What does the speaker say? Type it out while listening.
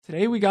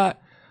Today we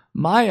got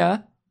Maya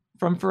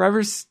from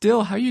Forever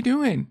Still. How you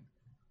doing?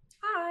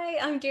 Hi,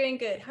 I'm doing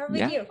good. How about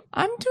Yeah, you?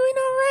 I'm doing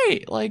all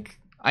right.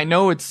 I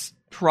know it's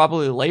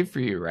probably late for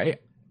you,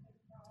 right?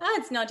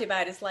 It's not too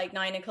bad. It's like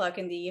 9 o'clock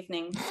in the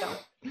evening, so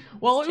it's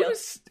Well, it chill.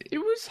 was it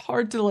was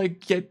hard to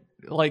get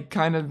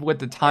kind of with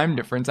the time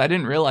difference. I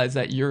didn't realize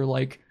that you're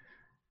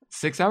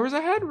 6 hours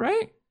ahead,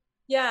 right?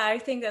 Yeah, I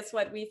think that's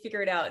what we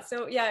figured out.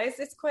 So yeah,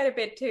 it's quite a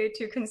bit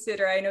to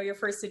consider. I know your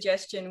first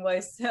suggestion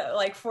was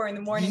like 4 in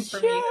the morning for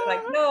me.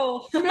 Like, Yeah.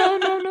 no, No,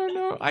 no, no,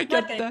 no. I not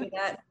get gonna do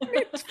that. that.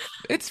 It's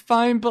it's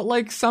fine,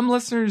 but some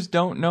listeners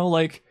don't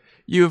know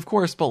you, of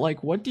course, but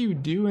what do you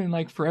do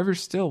in Forever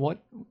Still?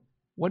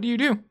 What do you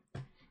do?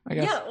 I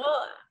guess. Yeah,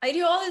 well, I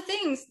do all the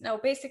things. No,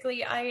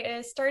 basically,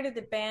 I started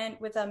the band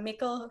with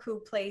Mikkel, who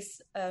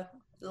plays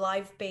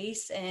live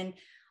bass and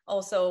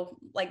also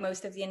like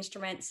most of the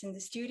instruments in the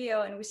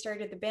studio. And we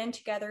started the band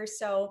together.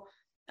 So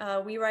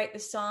we write the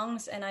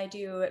songs, and I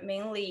do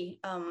mainly,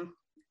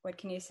 what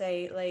can you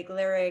say, like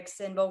lyrics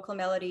and vocal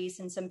melodies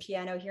and some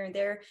piano here and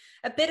there,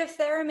 a bit of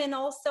theremin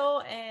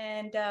also,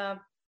 and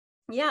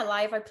yeah,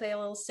 live I play a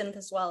little synth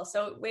as well.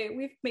 So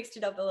we've mixed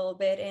it up a little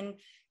bit, and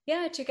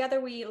yeah,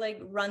 together we like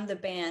run the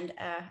band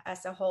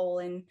as a whole.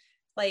 And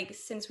like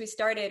since we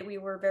started, we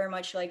were very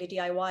much like a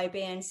DIY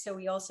band. So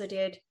we also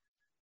did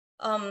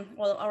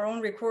well our own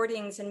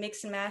recordings and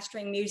mix and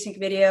mastering music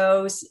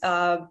videos,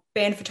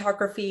 band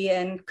photography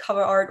and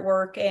cover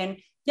artwork, and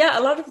yeah,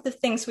 a lot of the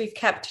things we've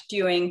kept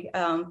doing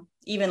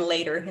even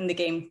later in the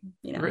game.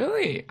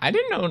 Really? I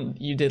didn't know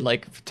you did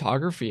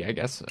photography, I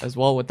guess, as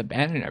well with the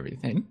band and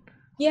everything.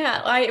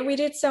 Yeah, we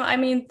did some. I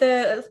mean,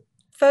 the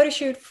photo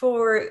shoot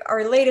for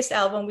our latest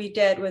album we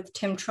did with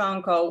Tim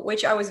Tronco,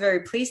 which I was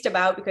very pleased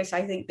about because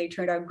I think they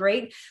turned out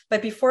great.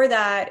 But before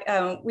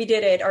that, we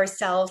did it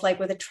ourselves, like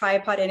with a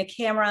tripod and a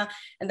camera.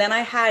 And then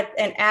I had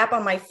an app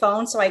on my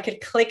phone so I could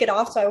click it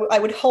off. So I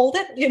would hold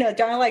it,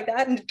 down like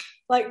that, and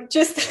like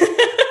just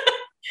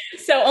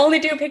so only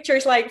do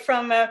pictures like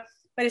from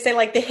what do you say,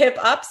 like the hip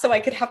up, so I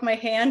could have my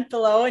hand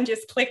below and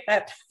just click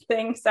that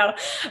thing. So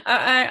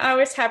I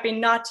was happy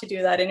not to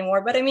do that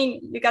anymore. But I mean,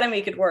 you got to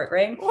make it work,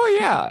 right? Oh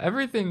yeah,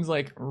 everything's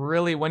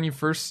really when you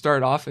first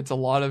start off, it's a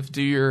lot of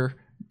do your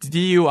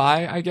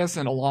DUI, I guess,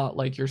 and a lot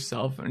like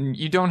yourself, and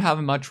you don't have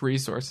much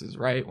resources,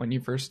 right, when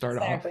you first start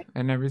off Exactly.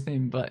 and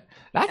everything. But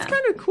that's Yeah.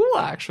 kind of cool,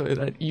 actually,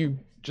 that you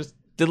just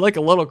did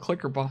a little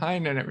clicker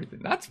behind and everything.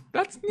 That's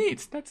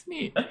neat. That's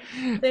neat.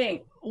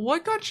 Thing.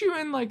 What got you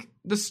in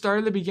the start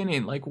of the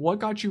beginning? What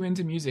got you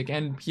into music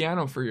and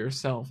piano for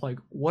yourself?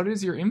 What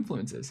is your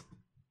influences?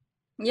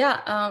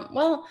 Yeah.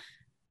 Well,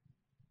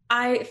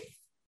 I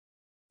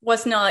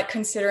was not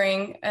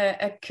considering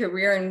a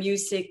career in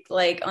music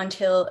like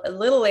until a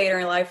little later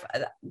in life.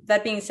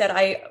 That being said,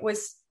 I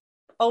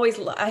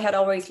had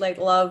always like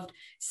loved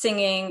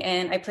singing,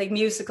 and I played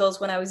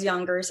musicals when I was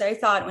younger. So I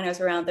thought when I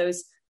was around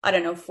those, I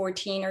don't know,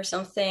 14 or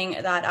something,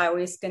 that I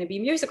was going to be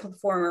a musical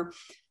performer.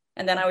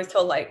 And then I was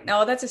told like,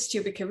 no, that's a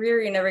stupid career.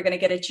 You're never going to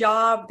get a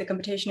job. The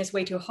competition is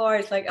way too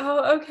hard. It's like,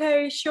 oh,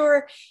 okay,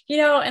 sure.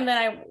 And then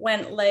I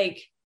went like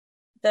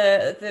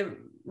the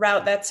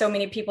route that so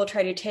many people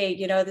try to take,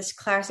 this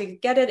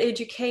classic get an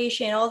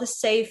education, all the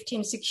safety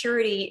and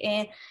security.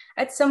 And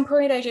at some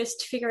point I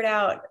just figured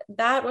out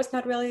that was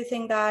not really the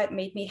thing that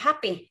made me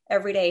happy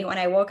every day when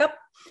I woke up.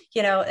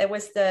 It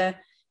was the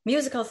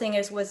musical thing,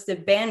 it was the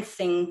band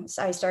thing.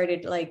 So I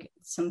started like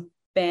some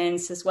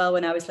bands as well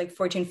when I was like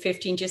 14,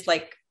 15, just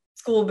like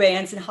school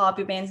bands and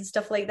hobby bands and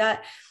stuff like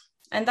that.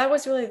 And that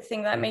was really the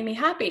thing that made me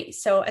happy.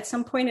 So at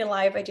some point in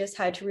life, I just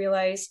had to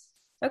realize,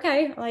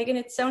 okay, like in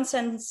its own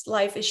sense,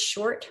 life is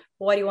short.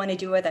 What do you want to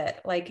do with it?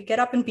 Like get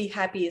up and be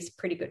happy is a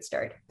pretty good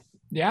start.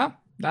 Yeah,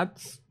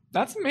 that's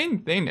the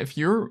main thing. If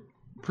you're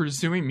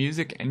pursuing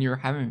music and you're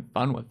having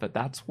fun with it,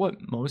 that's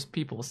what most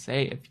people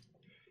say.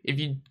 If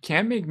you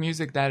can't make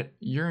music that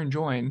you're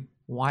enjoying,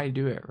 why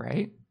do it,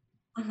 right?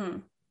 Mm-hmm.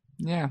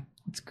 Yeah,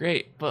 it's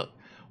great. But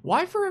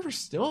why Forever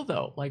Still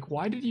though?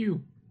 Why did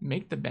you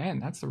make the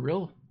band? That's the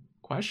real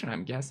question,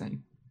 I'm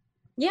guessing.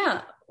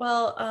 Yeah,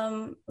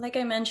 well, like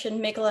I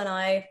mentioned, Mikkel and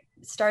I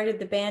started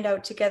the band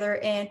out together,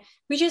 and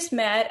we just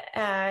met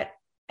at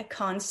a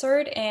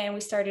concert, and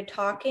we started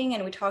talking,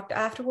 and we talked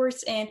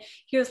afterwards. And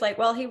he was like,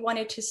 well, he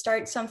wanted to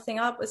start something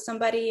up with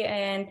somebody,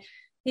 and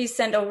he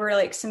sent over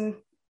like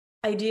some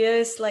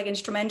ideas, like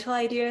instrumental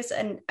ideas.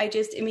 And I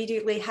just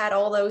immediately had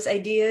all those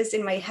ideas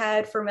in my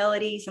head for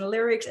melodies and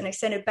lyrics, and I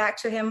sent it back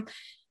to him.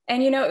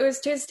 And, it was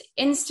just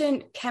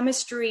instant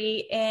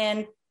chemistry.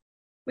 And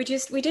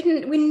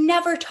we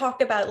never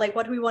talked about like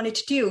what we wanted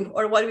to do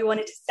or what we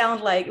wanted to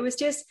sound like. It was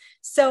just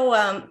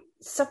so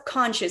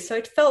subconscious, so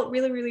it felt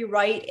really, really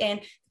right,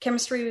 and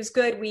chemistry was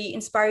good. We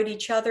inspired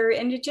each other,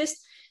 and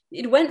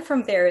it went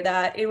from there.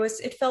 That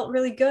it felt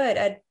really good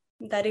at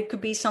that it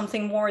could be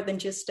something more than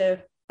just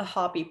a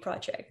hobby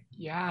project.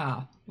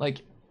 Yeah,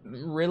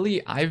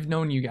 really, I've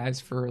known you guys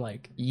for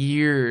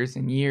years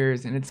and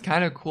years, and it's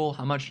kind of cool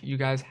how much you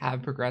guys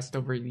have progressed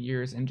over the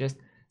years and just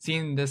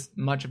seeing this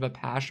much of a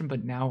passion,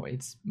 but now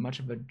it's much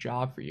of a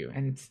job for you,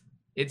 and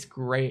it's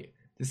great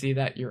to see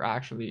that you're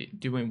actually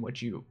doing what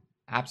you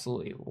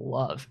absolutely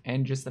love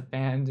and just the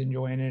fans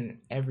enjoying it and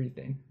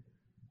everything.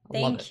 I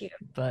love Thank it. you.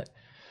 But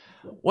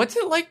what's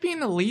it like being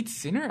the lead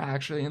singer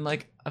actually in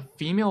like a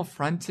female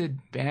fronted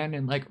band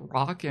in like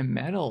rock and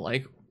metal?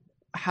 Like,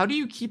 how do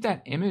you keep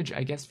that image,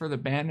 I guess, for the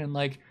band and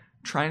like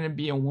trying to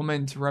be a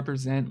woman to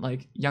represent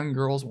like young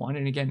girls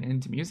wanting to get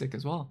into music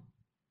as well?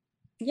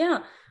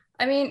 Yeah.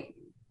 I mean,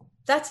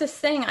 that's the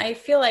thing. I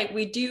feel like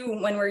we do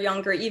when we're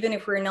younger, even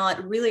if we're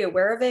not really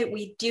aware of it,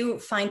 we do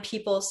find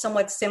people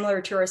somewhat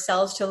similar to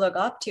ourselves to look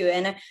up to.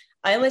 And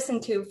I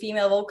listened to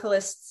female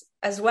vocalists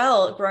as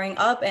well growing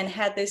up and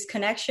had this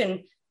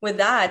connection with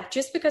that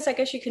just because I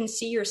guess you can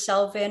see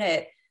yourself in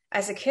it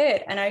as a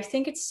kid. And I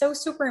think it's so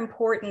super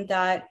important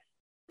that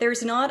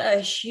there's not a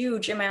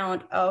huge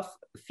amount of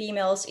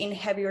females in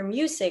heavier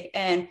music.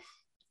 And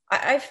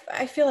I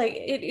feel like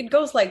it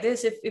goes like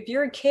this. If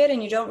you're a kid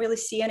and you don't really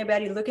see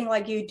anybody looking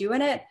like you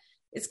doing it,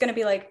 it's going to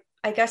be like,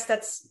 I guess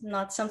that's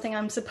not something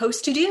I'm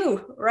supposed to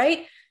do.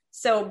 Right.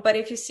 So, but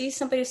if you see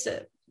somebody,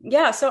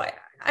 yeah, so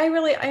I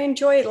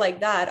enjoy it like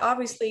that.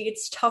 Obviously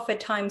it's tough at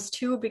times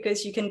too,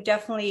 because you can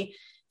definitely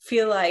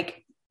feel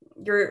like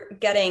you're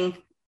getting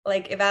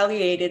like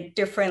evaluated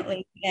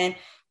differently. And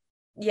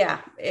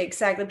yeah,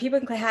 exactly. People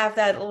can have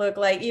that look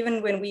like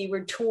even when we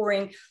were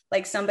touring,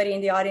 like somebody in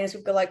the audience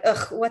would go like,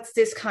 ugh, what's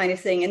this kind of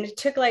thing? And it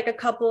took like a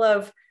couple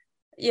of,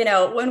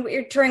 when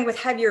we're touring with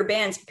heavier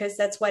bands, because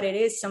that's what it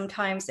is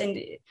sometimes.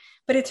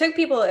 But it took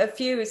people a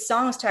few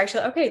songs to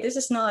actually, okay, this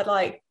is not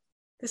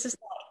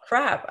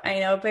crap. I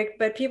know,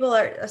 but people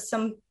are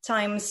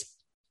sometimes,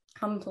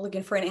 I'm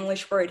looking for an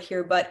English word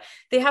here, but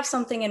they have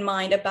something in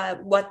mind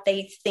about what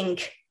they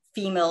think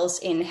females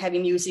in heavy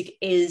music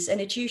is.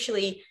 And it's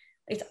usually,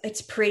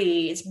 it's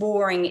pretty, it's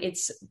boring,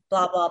 it's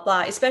blah, blah,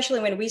 blah, especially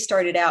when we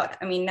started out.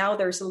 I mean, now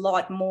there's a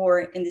lot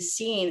more in the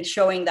scene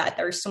showing that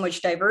there's so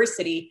much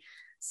diversity.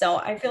 So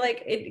I feel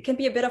like it can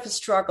be a bit of a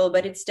struggle,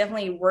 but it's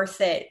definitely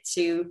worth it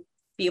to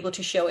be able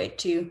to show it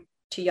to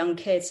young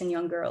kids and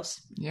young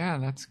girls. Yeah,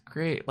 that's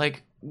great.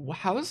 Like,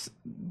 how's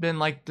been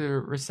like the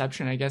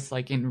reception, I guess,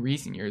 like in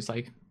recent years?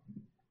 Like,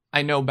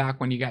 I know back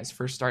when you guys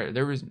first started,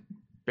 there was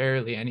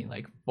barely any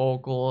like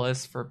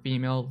vocalists for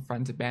female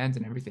fronted bands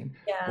and everything.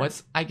 Yeah.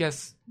 What's, I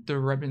guess, the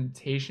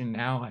representation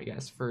now, I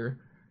guess, for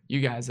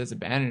you guys as a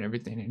band and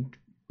everything and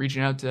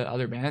reaching out to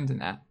other bands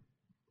and that?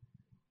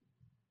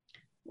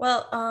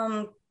 Well,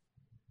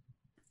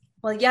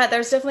 yeah,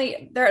 there's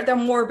definitely there are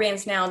more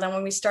bands now than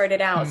when we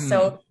started out.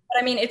 So, Hmm. but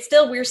I mean,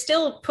 we're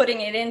still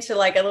putting it into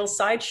like a little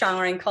side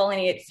genre and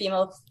calling it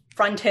female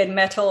fronted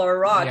metal or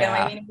rock. And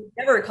I Yeah. mean, we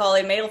never call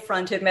it male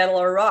fronted metal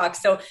or rock.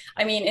 So,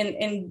 I mean,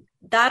 in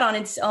that on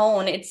its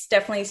own, it's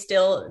definitely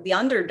still the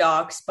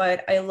underdogs.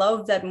 But I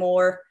love that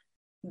more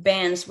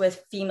bands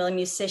with female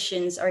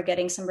musicians are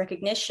getting some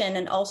recognition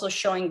and also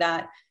showing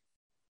that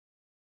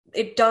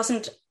it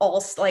doesn't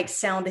all like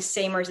sound the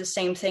same or the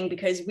same thing,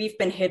 because we've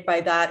been hit by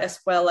that as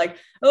well. Like,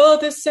 oh,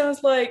 this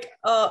sounds like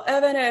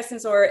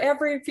Evanescence, or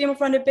every female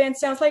fronted band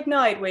sounds like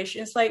Nightwish.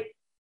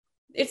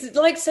 It's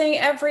like saying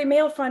every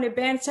male fronted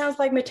band sounds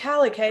like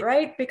Metallica,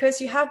 right?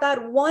 Because you have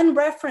that one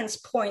reference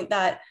point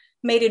that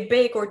made it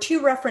big, or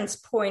two reference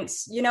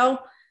points,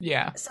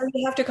 Yeah. So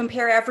you have to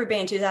compare every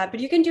band to that. But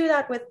you can do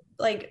that with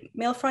like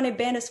male fronted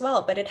band as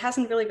well, but it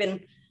hasn't really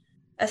been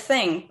a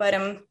thing. But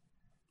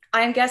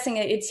I'm guessing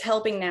it's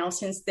helping now,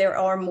 since there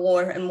are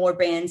more and more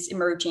bands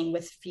emerging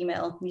with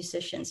female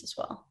musicians as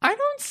well. I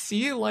don't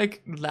see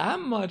like that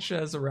much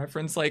as a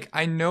reference. Like,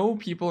 I know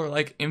people are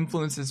like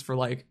influences for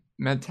like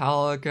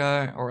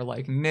Metallica or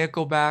like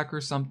Nickelback or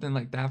something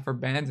like that for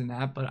bands and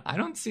that, but I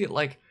don't see it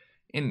like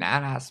in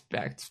that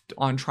aspect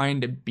on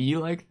trying to be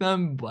like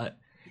them. But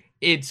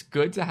it's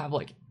good to have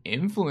like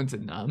influence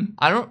in them.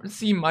 I don't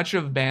see much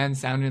of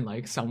bands sounding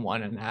like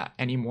someone in that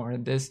anymore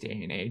in this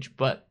day and age,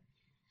 but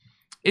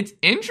it's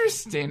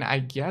interesting, I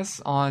guess,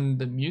 on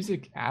the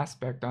music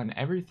aspect, on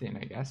everything,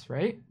 I guess,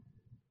 right?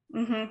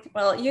 Mm-hmm.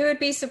 Well, you would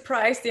be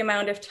surprised the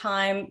amount of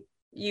time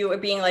you are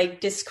being like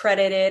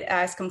discredited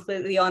as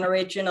completely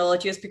unoriginal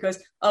just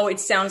because, oh, it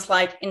sounds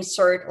like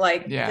insert,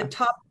 like the Yeah.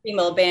 top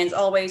female bands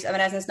always,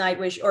 Evanescence,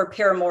 Nightwish, or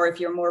Paramore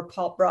if you're more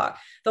pop rock.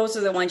 Those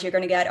are the ones you're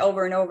going to get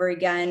over and over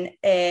again.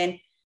 And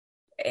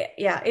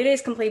yeah, it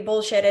is complete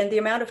bullshit. And the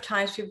amount of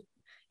times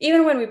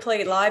even when we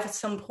played live at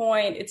some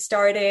point, it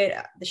started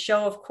the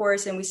show, of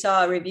course, and we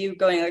saw a review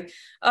going like,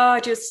 oh,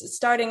 just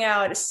starting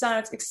out, it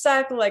sounds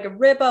exactly like a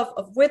ripoff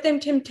of Within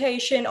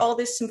Temptation, all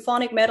this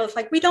symphonic metal. It's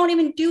like, we don't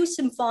even do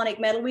symphonic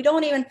metal. We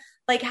don't even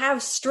like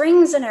have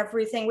strings and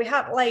everything. We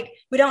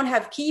don't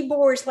have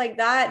keyboards like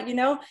that,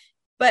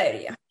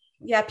 But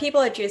yeah, people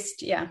are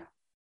just, yeah,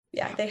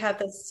 they have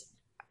this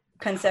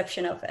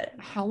conception of it.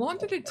 How long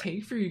did it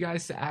take for you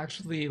guys to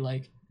actually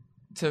like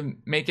to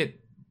make it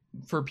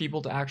for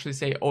people to actually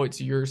say, oh,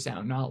 it's your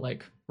sound, not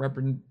like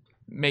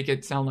make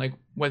it sound like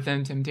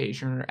Within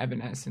Temptation or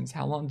Evanescence?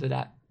 How long did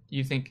that,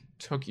 you think,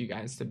 took you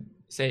guys to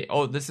say,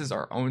 oh, this is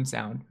our own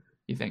sound,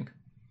 you think?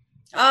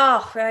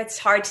 Oh, it's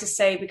hard to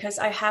say because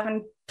I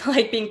haven't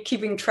like been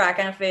keeping track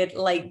of it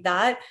like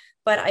that.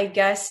 But I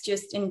guess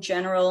just in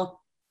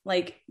general,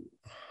 like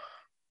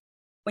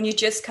when you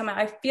just come out,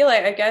 I feel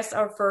like, I guess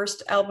our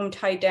first album,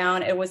 Tied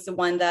Down, it was the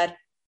one that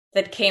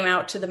came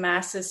out to the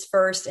masses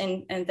first,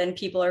 and then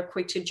people are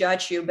quick to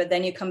judge you, but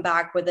then you come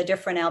back with a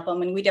different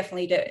album, and we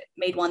definitely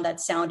made one that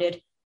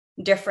sounded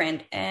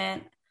different.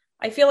 And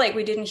I feel like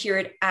we didn't hear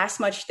it as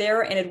much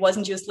there, and it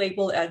wasn't just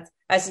labeled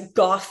as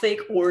gothic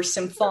or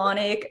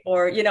symphonic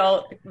or, you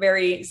know,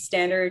 very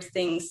standard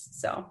things.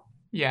 So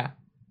Yeah.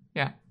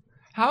 Yeah.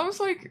 How's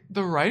like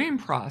the writing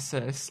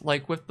process,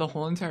 like with the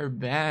whole entire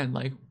band?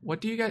 Like,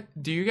 what do you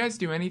guys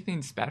do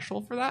anything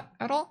special for that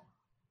at all?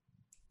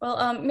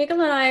 well,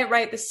 Miguel and I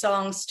write the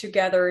songs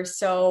together.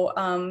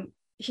 So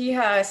he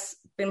has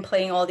been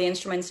playing all the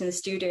instruments in the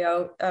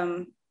studio.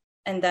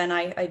 And then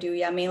I do,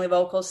 yeah, mainly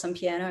vocals, some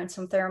piano and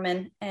some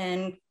theremin.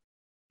 And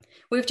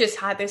we've just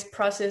had this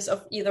process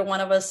of either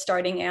one of us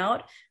starting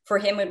out. For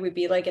him, it would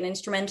be like an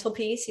instrumental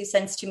piece he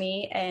sends to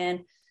me,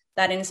 and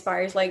that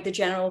inspires like the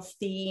general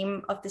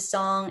theme of the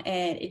song,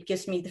 and it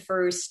gives me the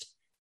first,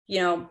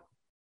 you know,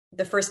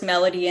 the first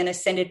melody, and I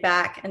send it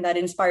back, and that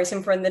inspires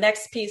him for the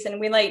next piece, and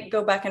we like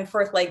go back and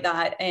forth like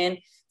that. And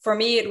for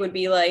me, it would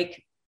be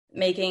like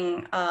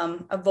making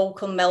a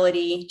vocal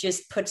melody,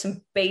 just put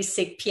some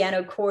basic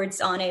piano chords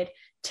on it,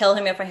 tell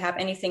him if I have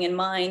anything in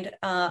mind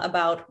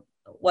about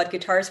what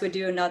guitars would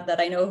do. Not that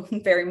I know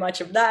very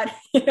much of that.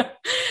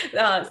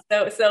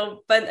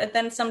 But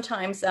then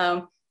sometimes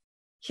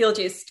he'll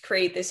just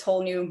create this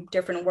whole new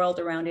different world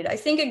around it. I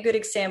think a good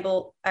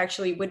example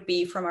actually would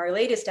be from our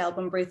latest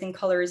album, Breathing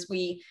Colors.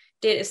 We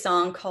did a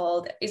song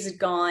called Is It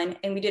Gone?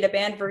 And we did a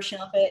band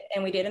version of it,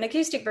 and we did an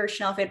acoustic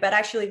version of it. But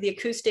actually the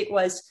acoustic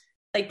was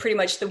like pretty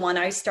much the one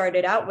I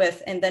started out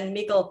with. And then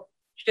Miguel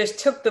just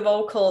took the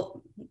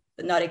vocal,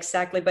 not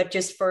exactly, but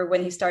just for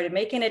when he started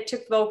making it,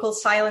 took vocal,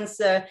 silenced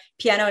the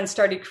piano, and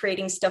started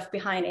creating stuff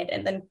behind it.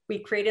 And then we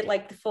created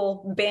like the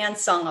full band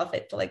song of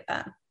it like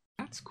that.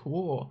 That's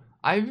cool.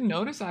 I've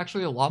noticed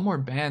actually a lot more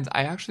bands.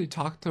 I actually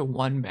talked to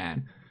one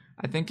band,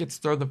 I think it's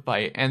Throw the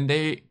Fight, and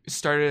they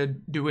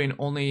started doing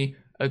only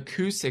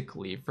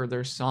acoustically for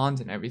their songs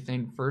and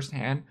everything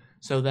firsthand.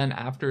 So then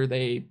after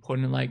they put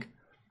in like,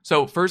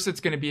 so first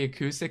it's going to be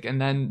acoustic, and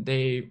then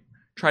they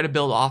try to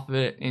build off of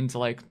it into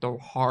like the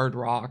hard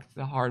rock,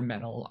 the hard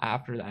metal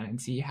after that,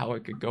 and see how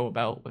it could go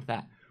about with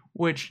that,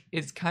 which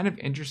is kind of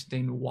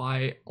interesting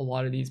why a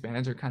lot of these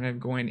bands are kind of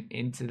going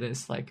into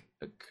this like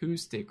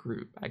acoustic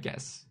route, I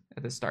guess,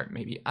 at the start.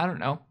 Maybe, I don't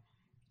know,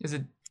 is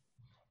it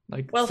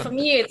like Well, for something?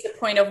 me, it's a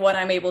point of what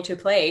I'm able to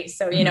play.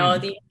 So, you know,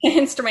 Mhm. the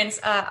instruments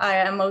I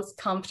am most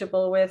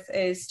comfortable with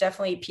is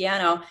definitely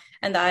piano.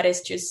 And that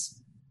is just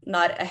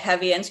not a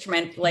heavy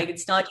instrument. Yeah, Like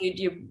it's not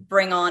you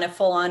bring on a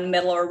full on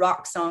metal or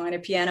rock song on a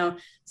piano.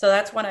 So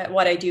that's what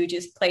I do,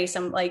 just play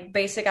some like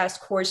basic ass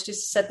chords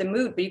just to set the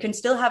mood. But you can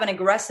still have an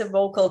aggressive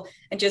vocal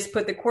and just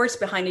put the chords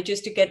behind it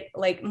just to get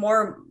like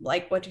more,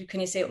 like what can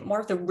you say, more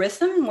of the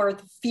rhythm, more of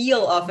the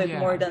feel of it,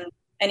 more yeah. than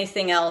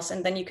anything else.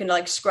 And then you can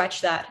like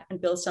scratch that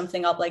and build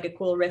something up like a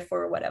cool riff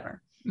or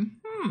whatever.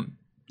 Hmm.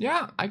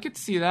 Yeah, I could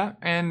see that.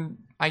 And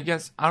I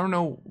guess, I don't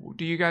know,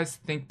 do you guys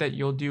think that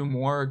you'll do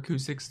more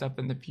acoustic stuff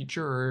in the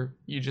future, or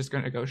you just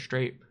going to go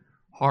straight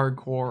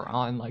hardcore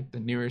on like the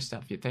newer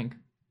stuff, you think?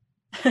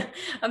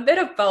 A bit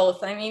of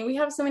both. I mean, we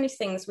have so many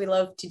things we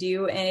love to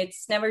do, and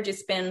it's never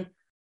just been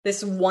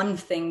this one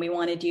thing we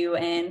want to do.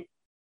 And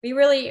we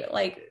really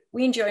like,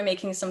 we enjoy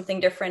making something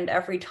different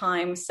every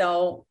time.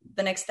 So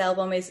the next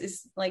album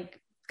is like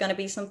going to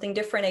be something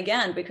different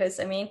again, because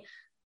I mean,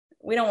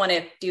 we don't want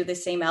to do the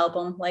same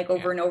album like Yeah.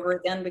 over and over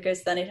again,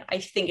 because then I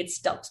think it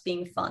stops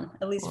being fun,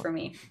 at least Well, for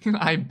me.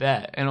 I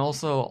bet. And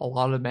also, a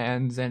lot of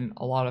bands and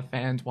a lot of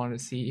fans want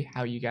to see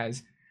how you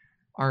guys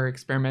are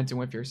experimenting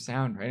with your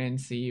sound, right? And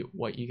see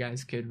what you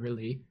guys could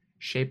really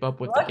shape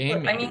up with the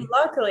game, maybe.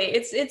 Luckily,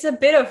 it's a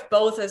bit of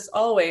both as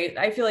always.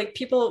 I feel like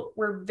people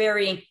were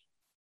very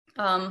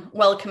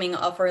welcoming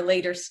of our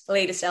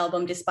latest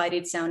album, despite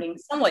it sounding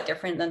somewhat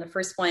different than the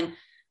first one.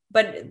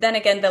 But then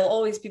again, there'll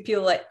always be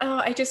people like, oh,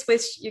 I just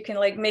wish you can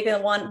like make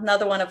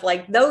another one of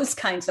like those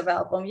kinds of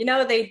album. You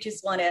know, they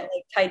just want to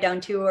like tie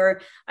down to. Or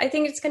I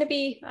think it's going to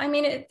be. I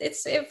mean,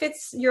 it's if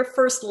it's your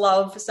first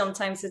love,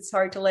 sometimes it's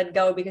hard to let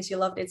go because you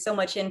loved it so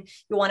much and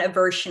you want a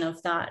version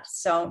of that.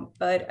 So,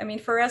 but I mean,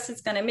 for us,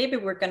 it's gonna, maybe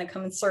we're gonna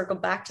come and circle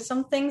back to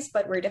some things,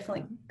 but we're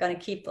definitely gonna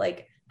keep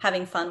like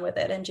having fun with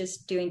it and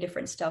just doing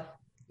different stuff.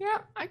 Yeah,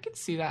 I can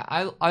see that.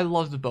 I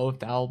loved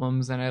both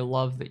albums, and I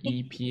love the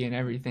EP and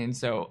everything.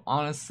 So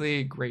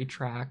honestly, great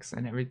tracks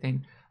and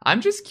everything. I'm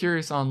just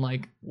curious on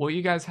like, will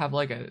you guys have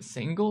like a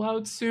single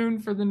out soon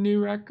for the new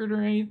record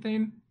or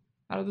anything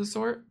out of the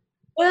sort?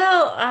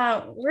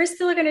 Well, we're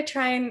still going to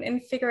try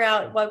and figure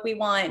out what we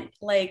want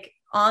like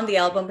on the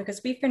album, because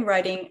we've been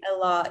writing a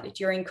lot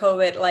during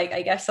COVID, like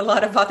I guess a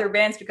lot of other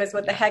bands, because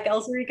what the Yeah. heck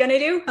else are you going to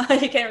do?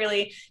 You can't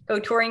really go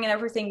touring and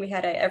everything. We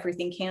had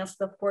everything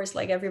canceled, of course,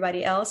 like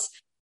everybody else.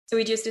 So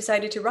we just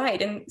decided to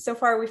write. And so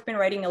far we've been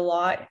writing a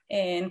lot,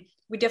 and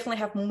we definitely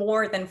have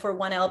more than for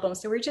one album.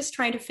 So we're just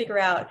trying to figure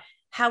out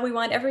how we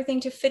want everything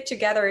to fit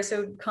together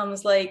so it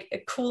becomes like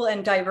a cool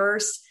and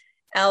diverse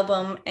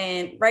album,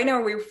 and right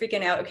now we're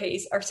freaking out.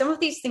 Okay, are some of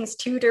these things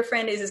too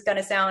different? Is it going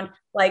to sound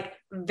like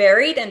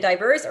varied and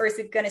diverse, or is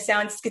it going to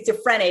sound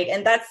schizophrenic?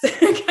 And that's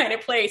the kind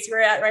of place we're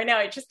at right now.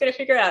 It's just going to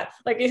figure out,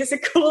 like, is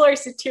it cool or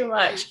is it too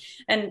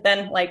much? And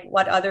then like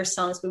what other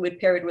songs we would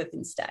pair it with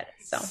instead.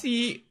 So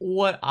see,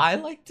 what I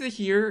like to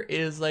hear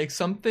is like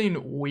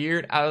something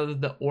weird out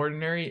of the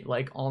ordinary,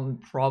 like on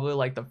probably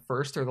like the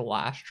first or the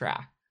last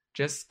track.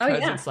 Just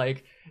because it's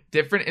like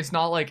different. It's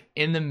not like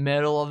in the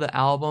middle of the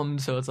album,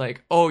 so it's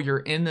like, oh, you're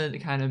in the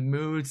kind of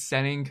mood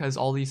setting because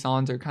all these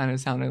songs are kind of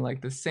sounding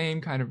like the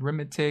same kind of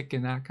rhythmic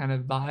and that kind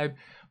of vibe.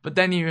 But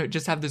then you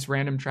just have this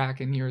random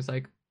track and you're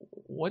like,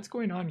 what's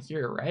going on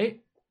here,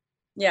 right?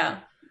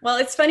 Yeah. Well,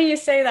 it's funny you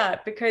say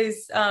that,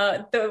 because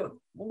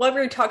what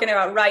we're talking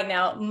about right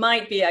now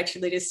might be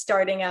actually just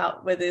starting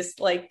out with this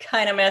like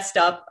kind of messed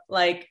up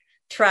like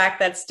track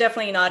that's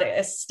definitely not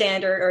a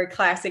standard or a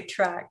classic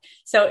track.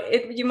 So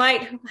you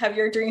might have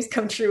your dreams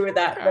come true with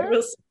that, but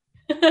we'll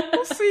see.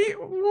 We'll see.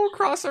 We'll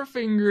cross our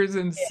fingers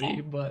and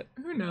see, but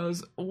who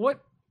knows?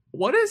 What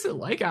is it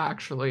like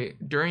actually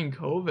during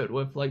COVID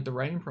with like the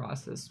writing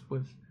process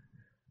with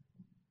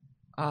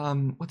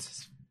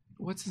what's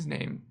his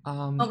name?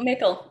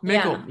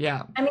 Mikkel.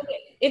 Yeah. I mean,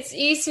 it's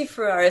easy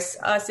for us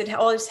as it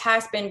always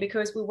has been,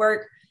 because we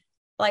work,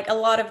 like a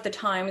lot of the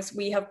times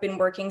we have been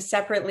working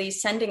separately,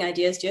 sending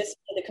ideas just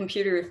to the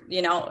computer,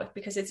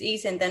 because it's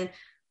easy. And then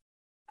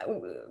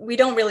we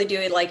don't really do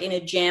it like in a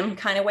jam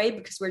kind of way,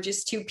 because we're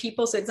just two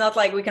people. So it's not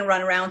like we can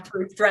run around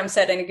through a drum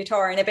set and a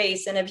guitar and a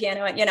bass and a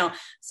piano,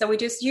 so we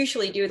just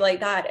usually do it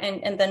like that.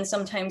 And then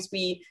sometimes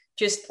we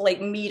just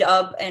like meet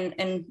up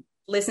and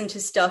listen to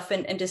stuff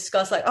and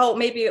discuss like, oh,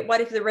 maybe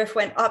what if the riff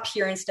went up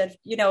here instead,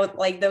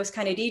 like those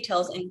kind of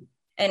details,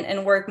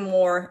 and work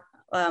more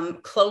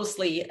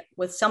closely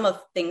with some of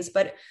things.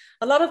 But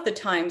a lot of the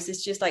times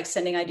it's just like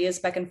sending ideas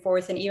back and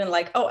forth, and even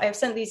like, oh, I've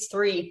sent these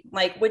 3,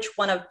 like which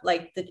one of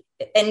like the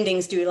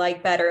endings do you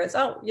like better? It's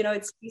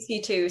it's easy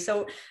too.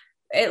 So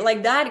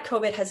like that,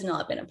 COVID has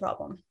not been a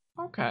problem.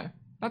 Okay,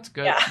 that's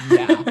good.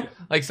 Yeah.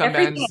 Like some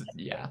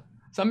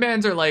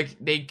bands are like,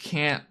 they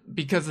can't,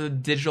 because of the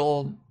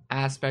digital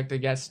aspect, I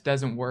guess,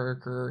 doesn't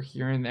work, or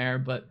here and there.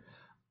 But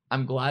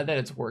I'm glad that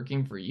it's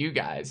working for you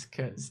guys,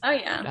 because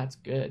that's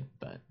good.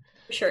 But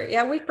sure.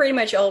 Yeah, we've pretty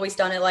much always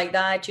done it like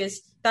that.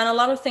 Just done a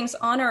lot of things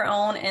on our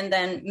own, and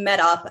then met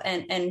up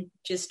and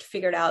just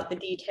figured out the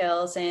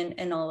details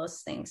and all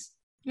those things.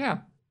 Yeah.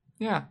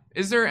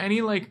 Is there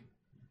any like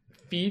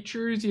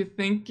features you're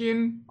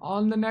thinking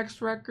on the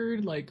next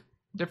record? Like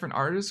different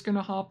artists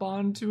gonna hop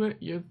on to it,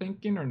 you're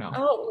thinking, or no?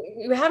 Oh,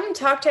 we haven't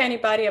talked to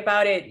anybody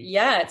about it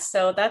yet.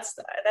 So that's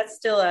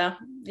still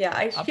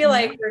I feel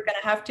like we're gonna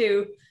have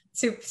to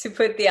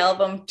put the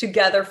album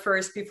together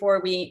first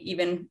before we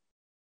even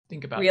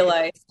think about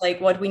realize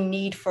like what we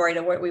need for it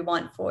or what we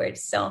want for it.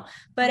 So,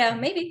 but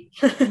maybe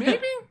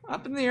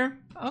up in the air.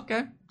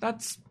 Okay,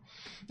 that's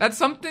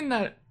something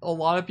that a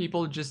lot of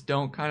people just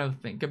don't kind of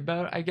think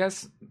about, I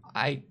guess.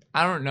 I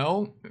don't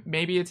know,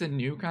 maybe it's a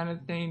new kind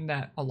of thing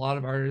that a lot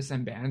of artists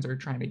and bands are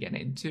trying to get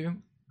into.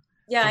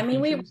 Yeah, I mean,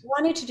 we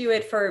wanted to do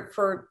it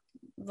for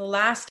the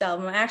last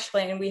album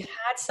actually, and we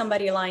had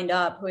somebody lined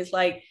up who was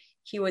like,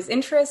 he was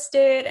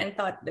interested and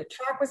thought the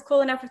track was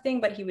cool and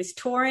everything, but he was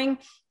touring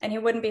and he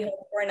wouldn't be home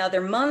for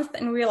another month.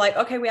 And we were like,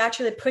 okay, we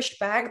actually pushed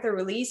back the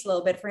release a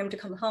little bit for him to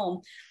come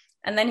home.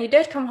 And then he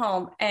did come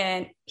home,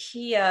 and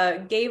he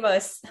gave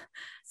us,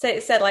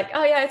 said like,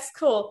 oh yeah, it's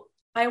cool,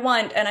 I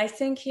want. And I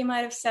think he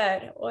might have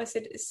said, was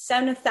it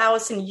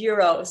 7,000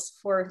 euros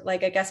for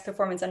like a guest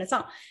performance on a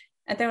song?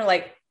 And then we're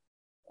like,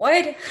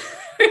 what?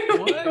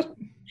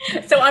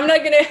 So I'm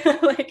not gonna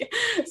like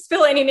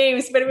spill any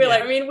names, but we're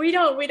like, I mean, we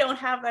don't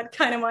have that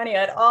kind of money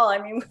at all. I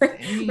mean,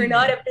 we're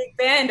not a big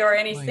band or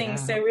anything.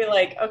 So we're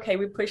like, okay,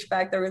 we pushed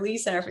back the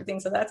release and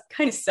everything. So that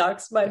kind of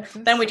sucks. But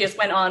then we just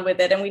went on with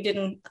it, and we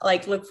didn't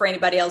like look for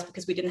anybody else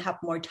because we didn't have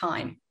more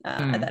time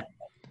at that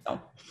point. So.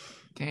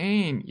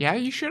 Dang, yeah,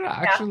 you should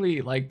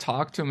actually like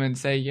talk to him and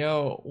say,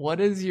 yo, what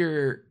is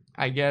your,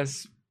 I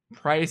guess,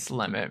 price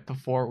limit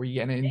before we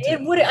get into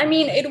it?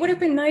 It would have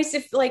been nice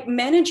if like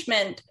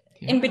management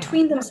in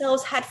between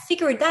themselves had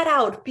figured that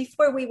out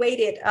before we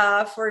waited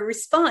for a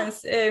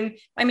response.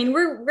 I mean,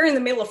 we're in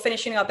the middle of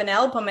finishing up an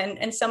album,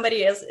 and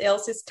somebody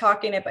else is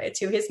talking about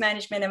to his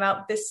management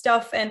about this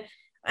stuff. And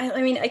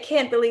I mean, I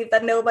can't believe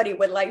that nobody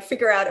would like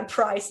figure out a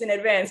price in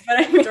advance, but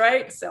I mean,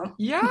 right? So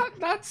yeah,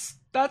 that's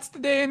the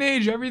day and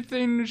age.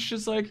 Everything is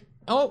just like,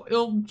 oh,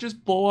 it'll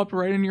just blow up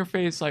right in your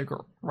face. Like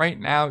right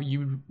now,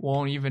 you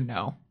won't even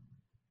know.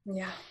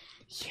 Yeah.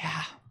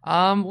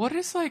 What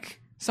is like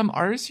some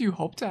artists you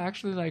hope to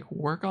actually like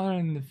work on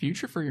in the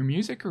future for your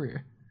music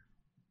career?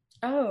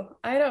 Oh,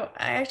 I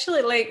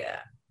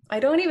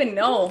don't even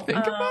know.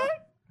 Think about it.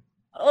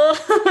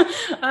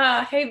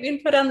 Hey, being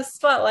put on the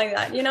spot like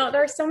that.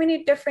 There are so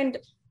many different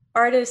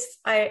artists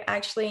I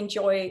actually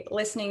enjoy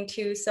listening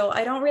to. So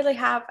I don't really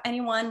have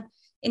anyone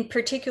in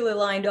particular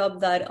lined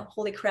up that,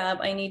 holy crap,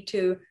 I need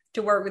to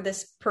work with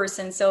this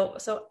person. So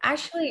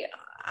actually,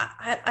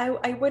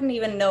 I wouldn't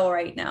even know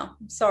right now.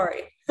 I'm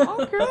sorry.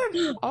 Oh,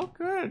 good. Oh,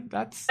 good.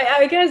 That's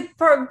I guess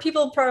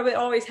people probably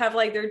always have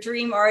like their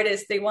dream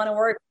artist they want to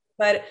work with.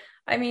 But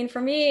I mean,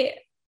 for me,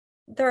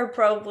 there are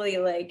probably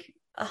like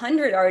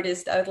 100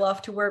 artists I would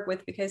love to work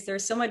with because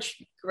there's so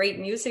much great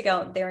music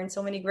out there and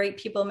so many great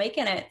people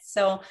making it.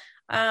 So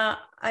I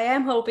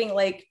am hoping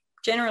like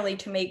generally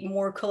to make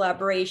more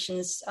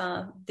collaborations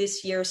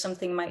this year.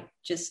 Something might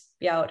just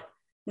be out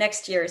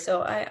next year.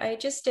 So I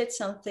just did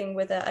something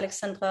with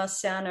Alexandra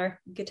Cerner,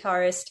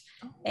 guitarist,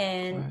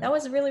 and good. that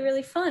was really,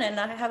 really fun. And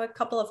I have a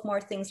couple of more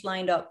things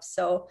lined up.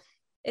 So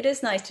it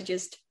is nice to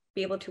just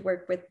be able to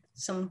work with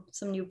some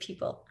new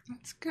people.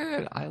 That's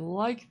good. I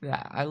like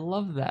that. I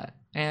love that.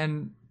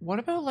 And what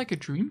about like a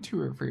dream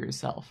tour for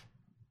yourself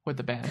with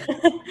the band?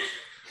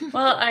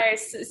 Well,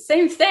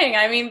 same thing.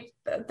 I mean,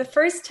 the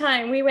first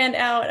time we went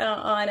out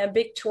on a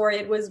big tour,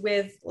 it was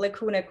with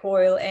Lacuna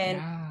Coil, and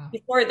Yeah.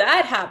 before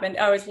that happened,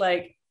 I was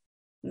like,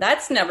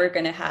 "That's never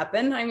gonna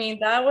happen." I mean,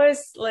 that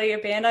was like a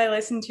band I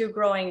listened to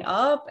growing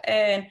up,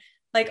 and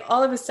like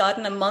all of a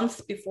sudden, a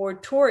month before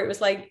tour, it was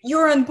like,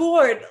 "You're on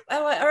board.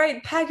 All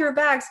right, pack your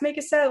bags, make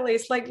a set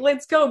list. Like,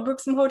 let's go, book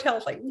some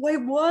hotels." Like, wait,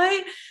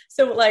 what?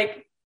 So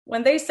like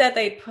when they said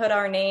they put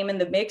our name in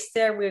the mix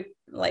there, we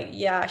like,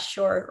 yeah,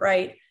 sure,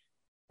 right.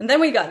 And then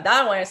we got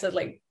that one. I said,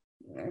 like,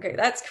 okay,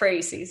 that's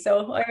crazy.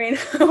 So, I mean,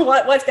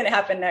 what's going to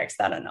happen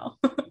next? I don't know.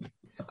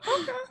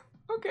 Okay.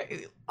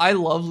 Okay. I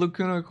love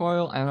Lacuna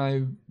Coil and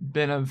I've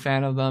been a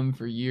fan of them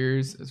for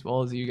years as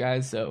well as you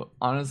guys. So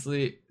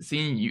honestly,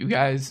 seeing you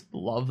guys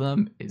love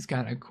them is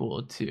kind of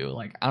cool too.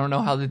 Like I don't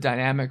know how the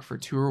dynamic for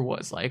tour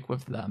was like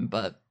with them,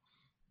 but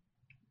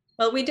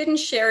Well, we didn't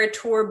share a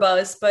tour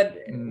bus, but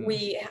mm,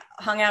 we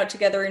hung out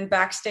together in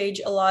backstage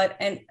a lot.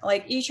 And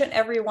like each and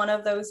every one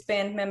of those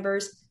band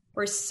members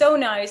were so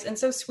nice and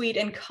so sweet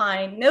and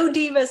kind. No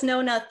divas,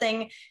 no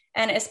nothing.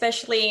 And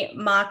especially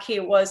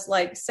Maki was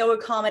like so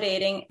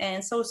accommodating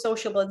and so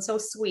sociable and so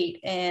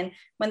sweet. And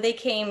when they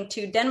came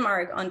to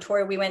Denmark on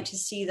tour, we went to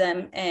see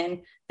them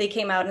and they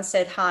came out and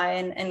said hi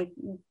and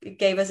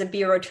gave us a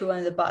beer or two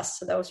on the bus.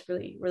 So that was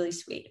really, really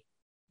sweet.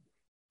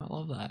 I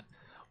love that.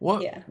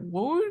 What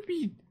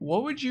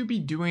would you be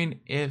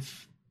doing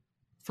if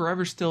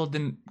Forever Still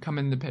didn't come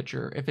in the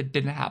picture? If it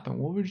didn't happen,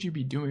 what would you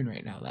be doing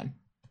right now then?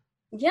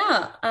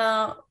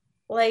 Yeah.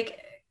 Like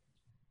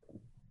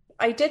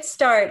I did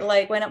start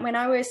like when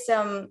I was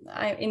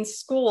in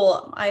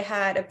school, I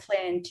had a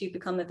plan to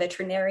become a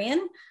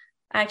veterinarian,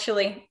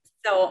 actually.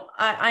 So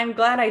I'm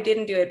glad I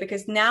didn't do it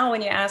because now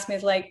when you ask me,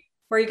 it's like,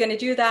 were you going to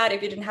do that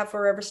if you didn't have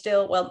Forever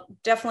Still? Well,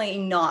 definitely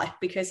not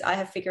because I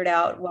have figured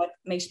out what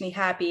makes me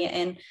happy.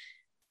 And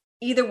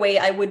either way,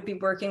 I would be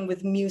working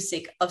with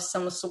music of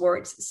some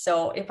sorts.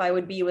 So if I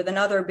would be with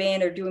another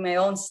band or doing my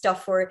own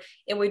stuff, or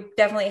it would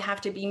definitely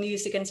have to be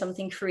music and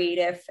something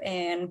creative.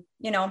 And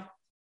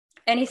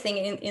anything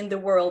in the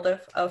world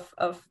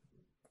of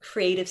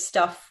creative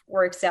stuff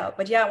works out.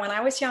 But yeah, when I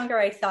was younger,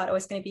 I thought I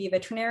was going to be a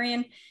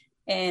veterinarian,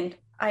 and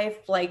I've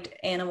liked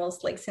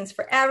animals like since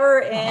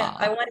forever, and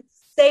I Ah, wanted to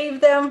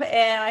save them,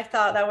 and I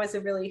thought that was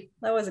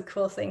a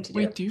cool thing to do.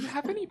 wait, do you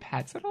have any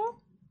pets at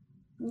all?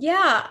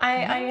 Yeah,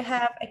 I No.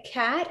 have a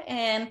cat,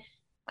 and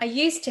I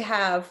used to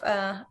have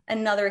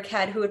another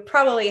cat who would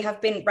probably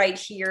have been right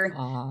here.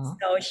 Ah,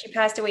 So she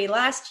passed away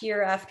last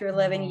year after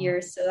 11 ah.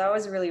 years. So that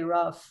was really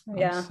rough. I'm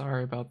Yeah.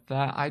 sorry about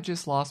that. I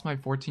just lost my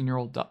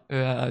 14-year-old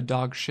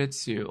dog Shih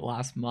Tzu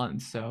last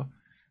month, so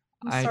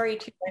I'm I sorry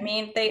too. I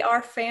mean, they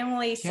are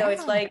family, so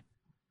it's yeah. like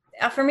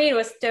for me, it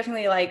was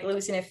definitely like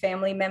losing a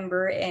family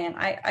member, and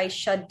I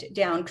shut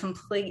down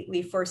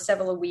completely for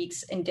several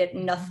weeks and did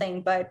Yeah.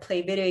 nothing but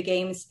play video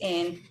games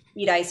and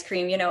eat ice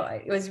cream.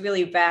 It was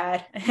really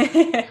bad.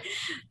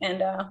 And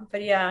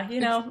but yeah,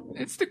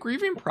 It's the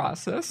grieving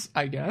process,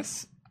 I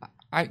guess.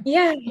 I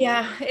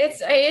yeah,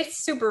 it's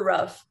super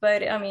rough, but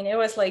I mean, it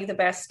was like the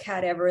best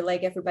cat ever.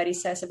 Like everybody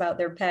says about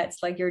their pets,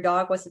 like your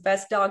dog was the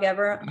best dog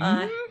ever.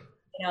 mm,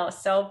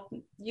 So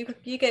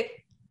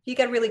you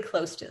get really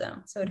close to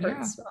them, so it yeah.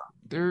 hurts. Oh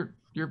They're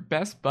your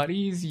best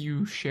buddies.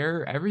 You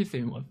share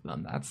everything with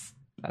them. That's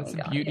my the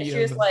God. Yeah, beauty she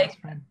of was a like, best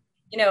friend.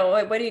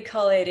 what do you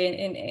call it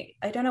in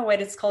I don't know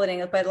what it's called in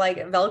English, but like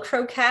a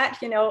Velcro cat,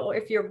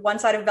 if you're one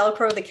side of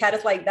Velcro, the cat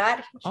is like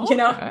that,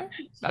 Okay.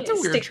 That's a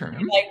she weird sticks to you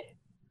term. like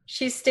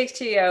she sticks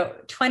to you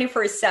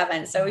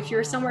 24/7. So if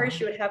you're somewhere, Ah,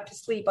 she would have to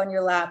sleep on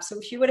your lap.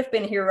 So she would have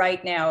been here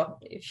right now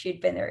if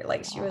she'd been there.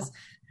 Like ah.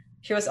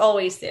 she was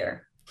always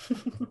there.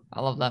 I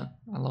love that.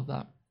 I love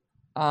that.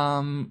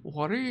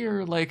 What are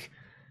your like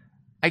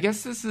I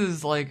guess this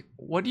is like,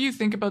 what do you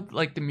think about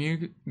like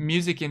the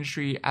music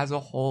industry as a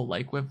whole,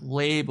 like with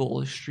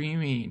labels,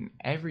 streaming,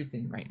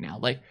 everything right now?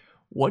 Like,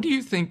 what do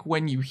you think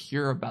when you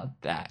hear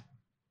about that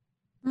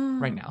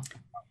right Hmm. now?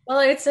 Well,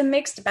 it's a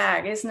mixed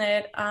bag, isn't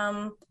it?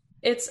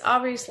 It's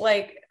obvious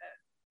like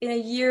in a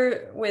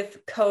year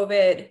with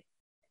COVID,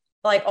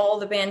 like all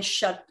the bands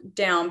shut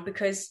down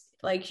because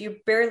like you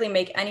barely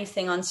make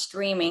anything on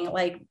streaming.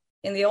 Like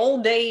in the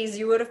old days,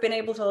 you would have been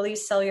able to at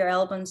least sell your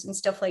albums and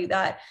stuff like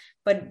that.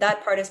 But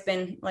that part has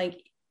been like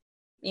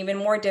even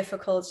more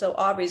difficult. So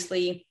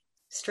obviously,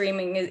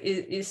 streaming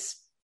is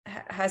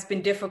has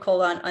been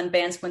difficult on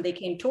bands when they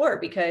can tour,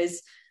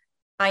 because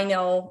I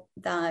know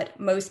that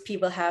most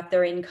people have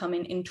their income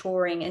in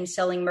touring and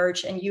selling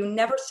merch, and you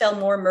never sell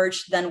more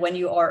merch than when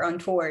you are on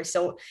tour.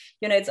 So,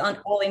 it's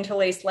all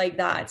interlaced like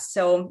that.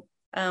 So,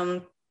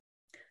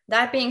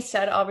 that being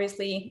said,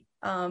 obviously,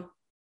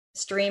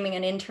 streaming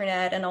and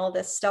internet and all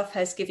this stuff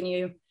has given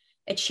you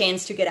a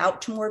chance to get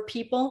out to more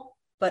people,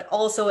 but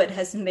also it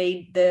has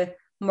made the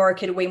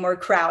market way more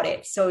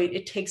crowded. So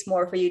it takes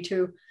more for you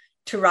to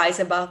rise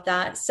above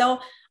that. So,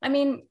 I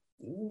mean,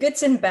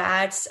 goods and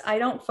bads, I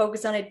don't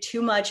focus on it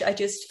too much. I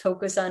just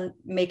focus on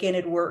making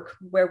it work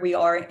where we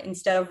are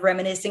instead of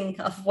reminiscing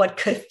of what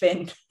could have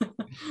been.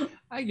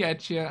 I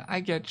get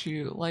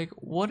you. Like,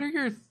 what are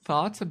your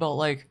thoughts about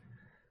like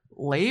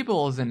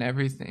labels and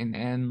everything,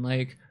 and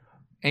like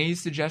any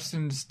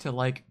suggestions to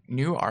like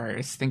new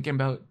artists thinking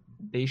about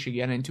they should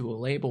get into a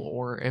label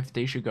or if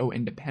they should go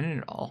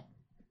independent at all?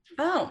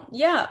 Oh,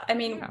 yeah. I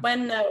mean,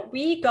 when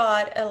we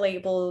got a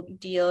label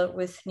deal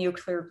with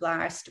Nuclear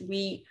Blast,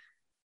 we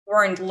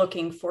weren't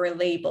looking for a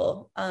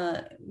label.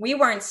 We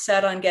weren't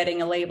set on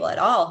getting a label at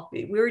all.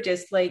 We were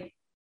just like,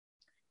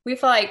 we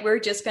felt like we're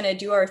just going to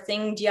do our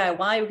thing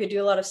DIY. We could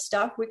do a lot of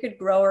stuff. We could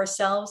grow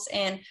ourselves.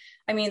 And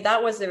I mean,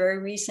 that was the very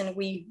reason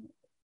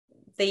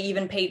they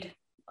even paid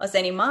us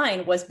any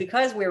mind, was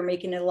because we were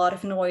making a lot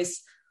of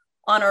noise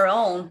on our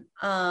own.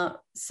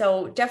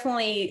 So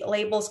definitely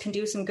labels can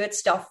do some good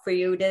stuff for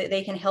you.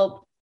 They can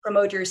help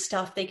promote your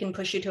stuff. They can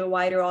push you to a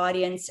wider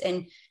audience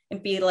and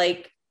be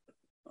like,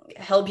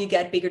 help you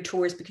get bigger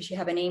tours because you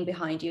have a name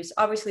behind you. So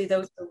obviously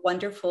those are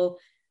wonderful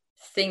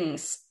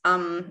things.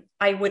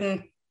 I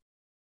wouldn't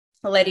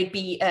let it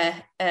be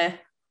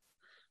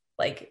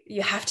like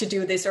you have to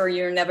do this or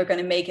you're never going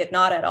to make it.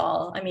 Not at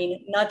all. I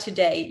mean, not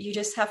today. You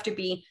just have to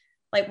be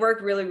like,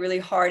 work really, really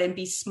hard and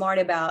be smart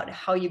about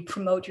how you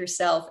promote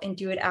yourself and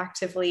do it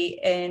actively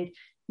and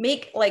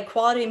make like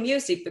quality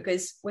music,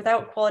 because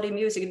without quality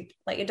music,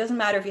 like it doesn't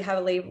matter if you have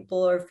a label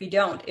or if you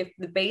don't. If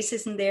the bass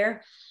isn't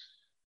there,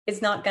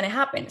 it's not going to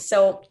happen.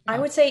 So I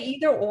would say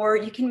either or.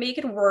 You can make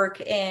it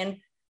work and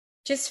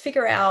just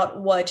figure out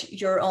what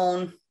your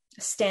own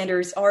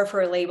standards are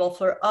for a label.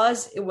 For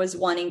us, it was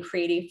wanting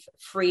creative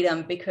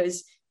freedom,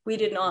 because we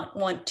did not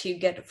want to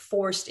get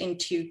forced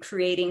into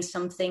creating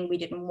something we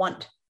didn't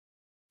want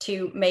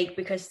to make,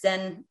 because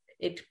then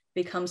it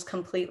becomes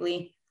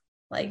completely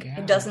like,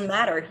 it doesn't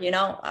matter,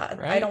 right?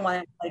 I don't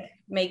want to like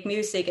make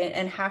music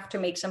and have to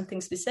make something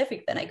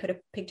specific. Then I could have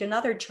picked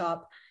another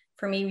job.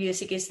 For me,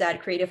 music is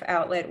that creative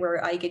outlet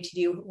where I get to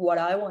do what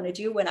I want to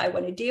do when I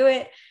want to do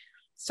it,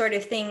 sort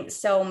of thing.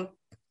 So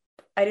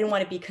I didn't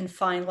want to be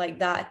confined like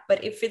that.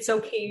 But if it's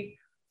okay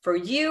for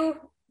you,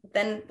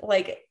 then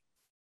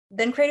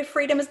creative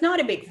freedom is not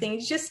a big thing.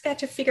 You just got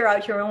to figure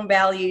out your own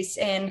values.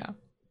 And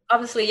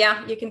obviously,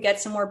 you can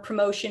get some more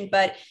promotion,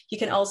 but you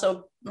can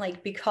also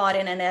like be caught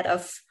in a net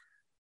of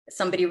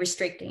somebody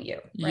restricting you.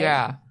 Right?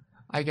 Yeah,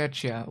 I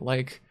get you.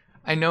 Like,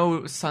 I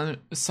know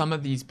some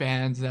of these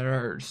bands that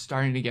are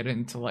starting to get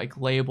into like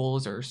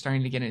labels or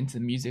starting to get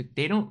into music,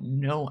 they don't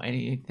know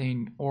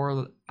anything,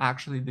 or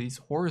actually these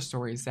horror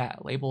stories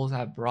that labels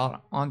have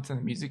brought onto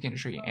the music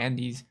industry and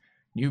these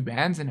new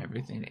bands and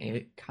everything.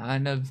 It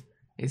kind of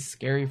is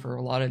scary for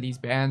a lot of these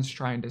bands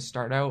trying to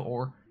start out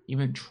or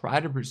even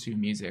try to pursue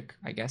music,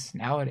 I guess,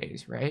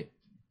 nowadays, right?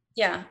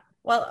 Yeah.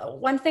 Well,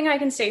 one thing I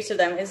can say to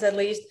them is at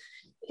least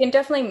you can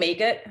definitely make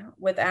it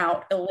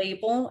without a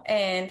label.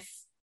 And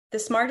the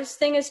smartest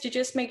thing is to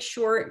just make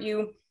sure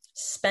you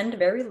spend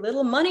very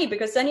little money,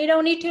 because then you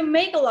don't need to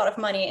make a lot of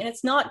money. And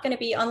it's not going to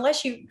be,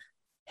 unless you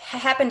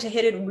happen to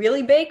hit it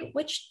really big,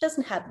 which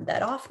doesn't happen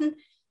that often,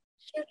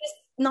 you're just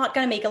not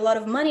going to make a lot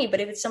of money. But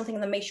if it's something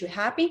that makes you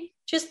happy,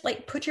 just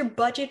like put your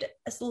budget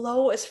as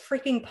low as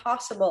freaking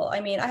possible. I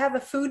mean, I have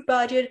a food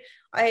budget.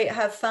 I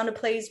have found a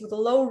place with a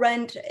low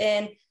rent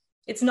and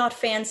it's not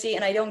fancy,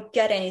 and I don't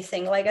get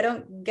anything. Like, I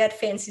don't get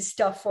fancy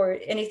stuff or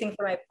anything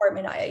for my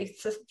apartment. I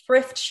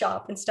thrift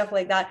shop and stuff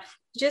like that.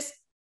 Just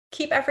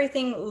keep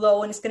everything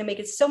low, and it's going to make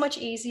it so much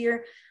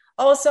easier.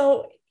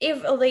 Also,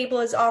 if a label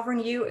is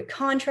offering you a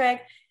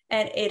contract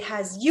and it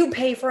has you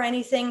pay for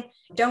anything,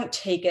 don't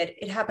take it.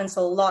 It happens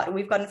a lot.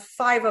 We've gotten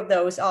 5 of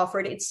those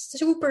offered. It's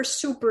super,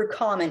 super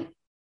common.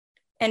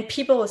 And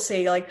people will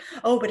say like,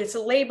 oh, but it's a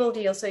label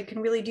deal, so it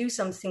can really do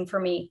something for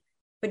me.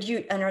 But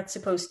you are not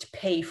supposed to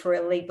pay for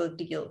a label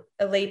deal.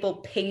 A label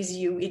pays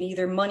you in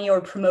either money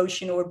or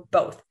promotion or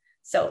both.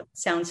 So it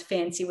sounds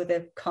fancy with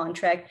a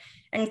contract.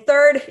 And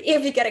third,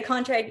 if you get a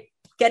contract,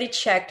 get it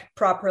checked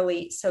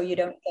properly so you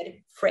don't get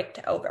fricked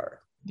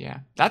over. Yeah,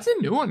 that's a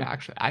new one,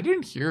 actually. I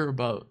didn't hear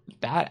about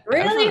that.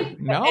 Really? Ever.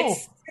 No.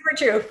 It's super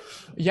true.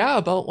 Yeah,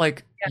 about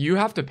like you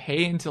have to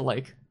pay into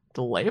like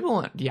the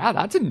label. Yeah,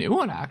 that's a new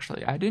one,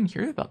 actually. I didn't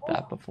hear about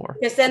that before.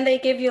 Because then they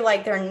give you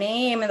like their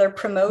name and their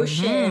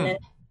promotion and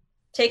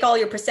take all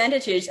your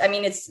percentages. I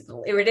mean, it's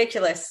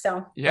ridiculous.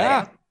 So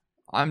yeah,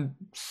 I'm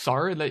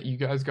sorry that you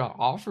guys got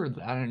offered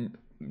that, and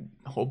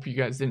hope you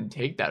guys didn't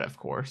take that. Of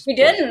course, we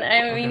didn't.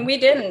 I mean, we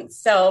didn't.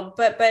 So,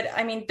 but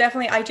I mean,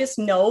 definitely, I just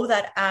know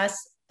that as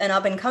an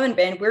up and coming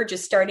band, we're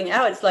just starting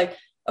out. It's like,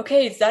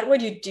 okay, is that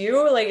what you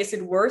do? Like, is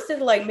it worth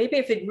it? Like, maybe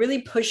if it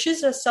really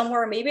pushes us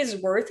somewhere, maybe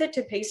it's worth it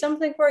to pay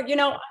something for it.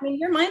 I mean,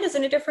 your mind is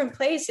in a different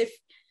place if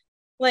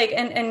like,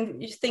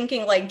 and you're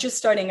thinking like just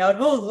starting out,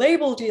 oh,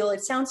 label deal,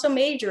 it sounds so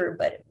major,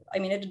 but I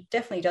mean, it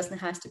definitely doesn't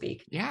have to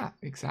be. Yeah,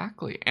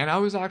 exactly. And I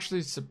was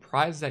actually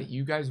surprised that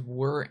you guys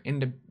were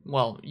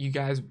you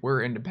guys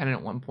were independent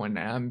at one point,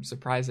 and I'm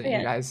surprised that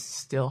you guys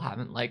still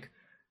haven't like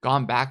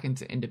gone back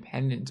into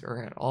independent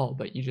or at all,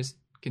 but you just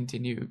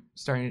continue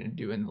starting to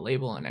do in the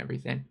label and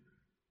everything.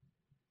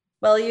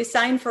 Well, you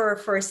signed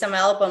for some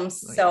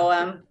albums,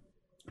 so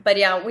but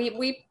yeah,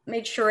 we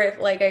made sure, if,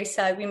 like I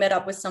said, we met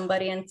up with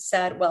somebody and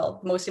said, well,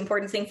 most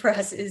important thing for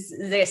us is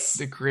this,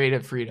 the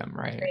creative freedom,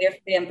 right? Creative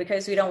freedom,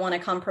 because we don't want to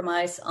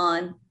compromise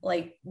on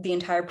like the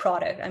entire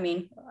product. I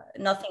mean,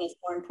 nothing is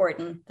more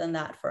important than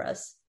that for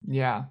us.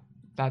 Yeah,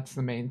 that's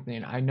the main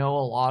thing. I know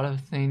a lot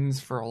of things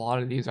for a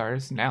lot of these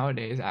artists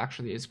nowadays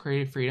actually is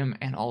creative freedom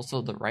and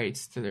also the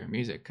rights to their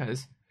music,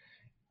 because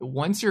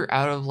once you're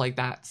out of like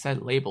that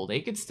said label, they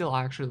could still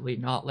actually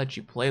not let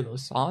you play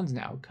those songs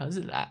now because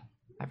of that.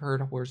 I've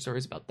heard horror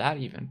stories about that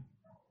even.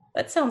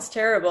 That sounds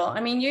terrible. I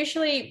mean,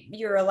 usually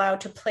you're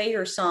allowed to play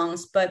your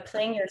songs, but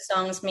playing your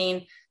songs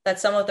mean that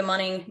some of the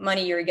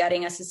money you're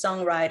getting as a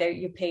songwriter,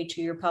 you pay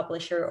to your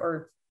publisher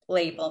or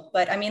label.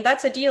 But I mean,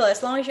 that's a deal.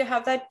 As long as you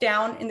have that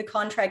down in the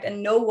contract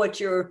and know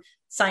what you're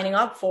signing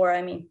up for,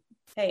 I mean,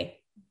 hey.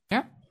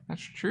 Yeah,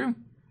 that's true.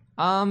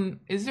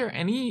 Is there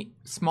any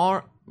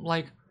small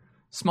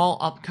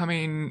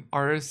upcoming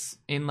artists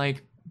in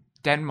like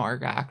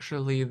Denmark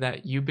actually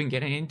that you've been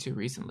getting into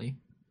recently?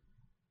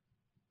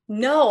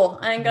 No,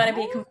 I'm gonna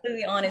be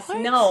completely honest. What?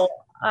 No,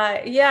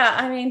 yeah,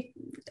 I mean,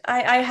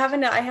 I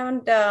haven't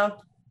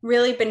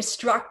really been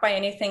struck by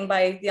anything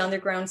by the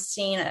underground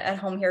scene at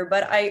home here,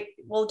 but I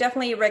will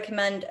definitely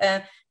recommend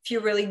a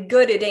few really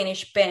good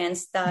Danish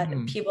bands that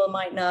people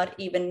might not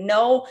even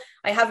know.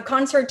 I have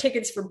concert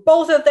tickets for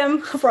both of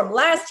them from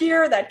last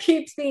year that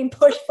keeps being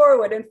pushed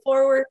forward and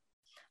forward.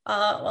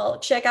 Well,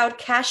 check out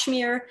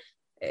Kashmir.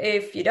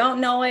 If you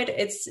don't know it,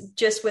 it's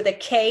just with a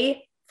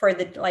K for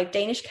the like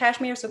Danish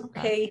Kashmir, so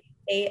Kashmir,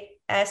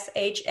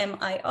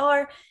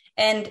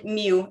 and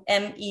Mew,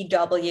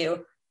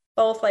 MEW.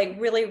 Both like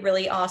really,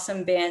 really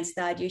awesome bands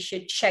that you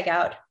should check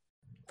out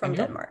from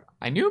Denmark.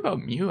 I knew about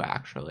Mew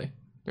actually.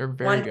 They're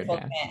very Wonderful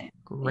good band.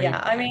 Great. Yeah,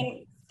 band. I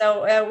mean,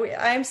 so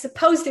I'm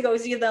supposed to go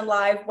see them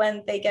live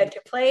when they get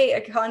to play a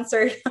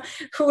concert.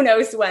 Who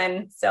knows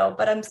when? So,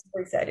 but I'm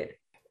super excited.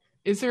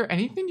 Is there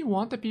anything you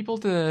want the people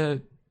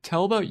to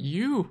tell about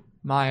you,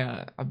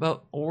 Maja,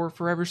 or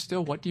Forever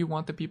Still? What do you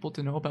want the people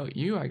to know about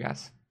you, I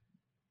guess?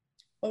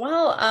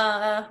 Well,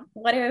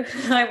 what do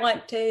I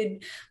want to?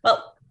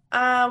 Well,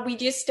 we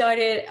just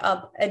started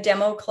a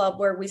demo club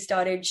where we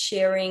started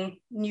sharing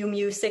new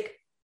music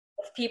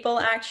with people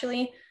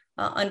actually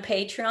on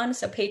Patreon.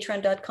 So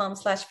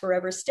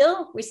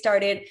patreon.com/foreverstill. We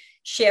started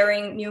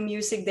sharing new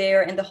music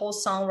there and the whole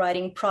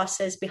songwriting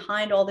process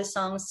behind all the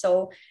songs.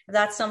 So if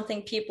that's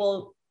something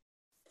people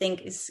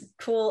think is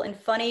cool and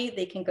funny,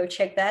 they can go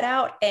check that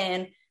out.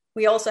 And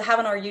we also have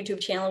on our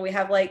YouTube channel, we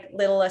have like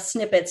little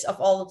snippets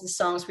of all of the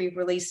songs we've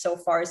released so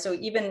far. So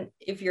even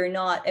if you're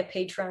not a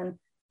patron,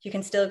 you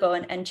can still go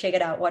and check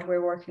it out, what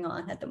we're working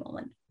on at the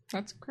moment.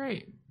 That's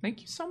great.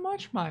 Thank you so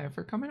much, Maja,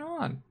 for coming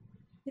on.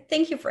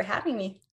 Thank you for having me.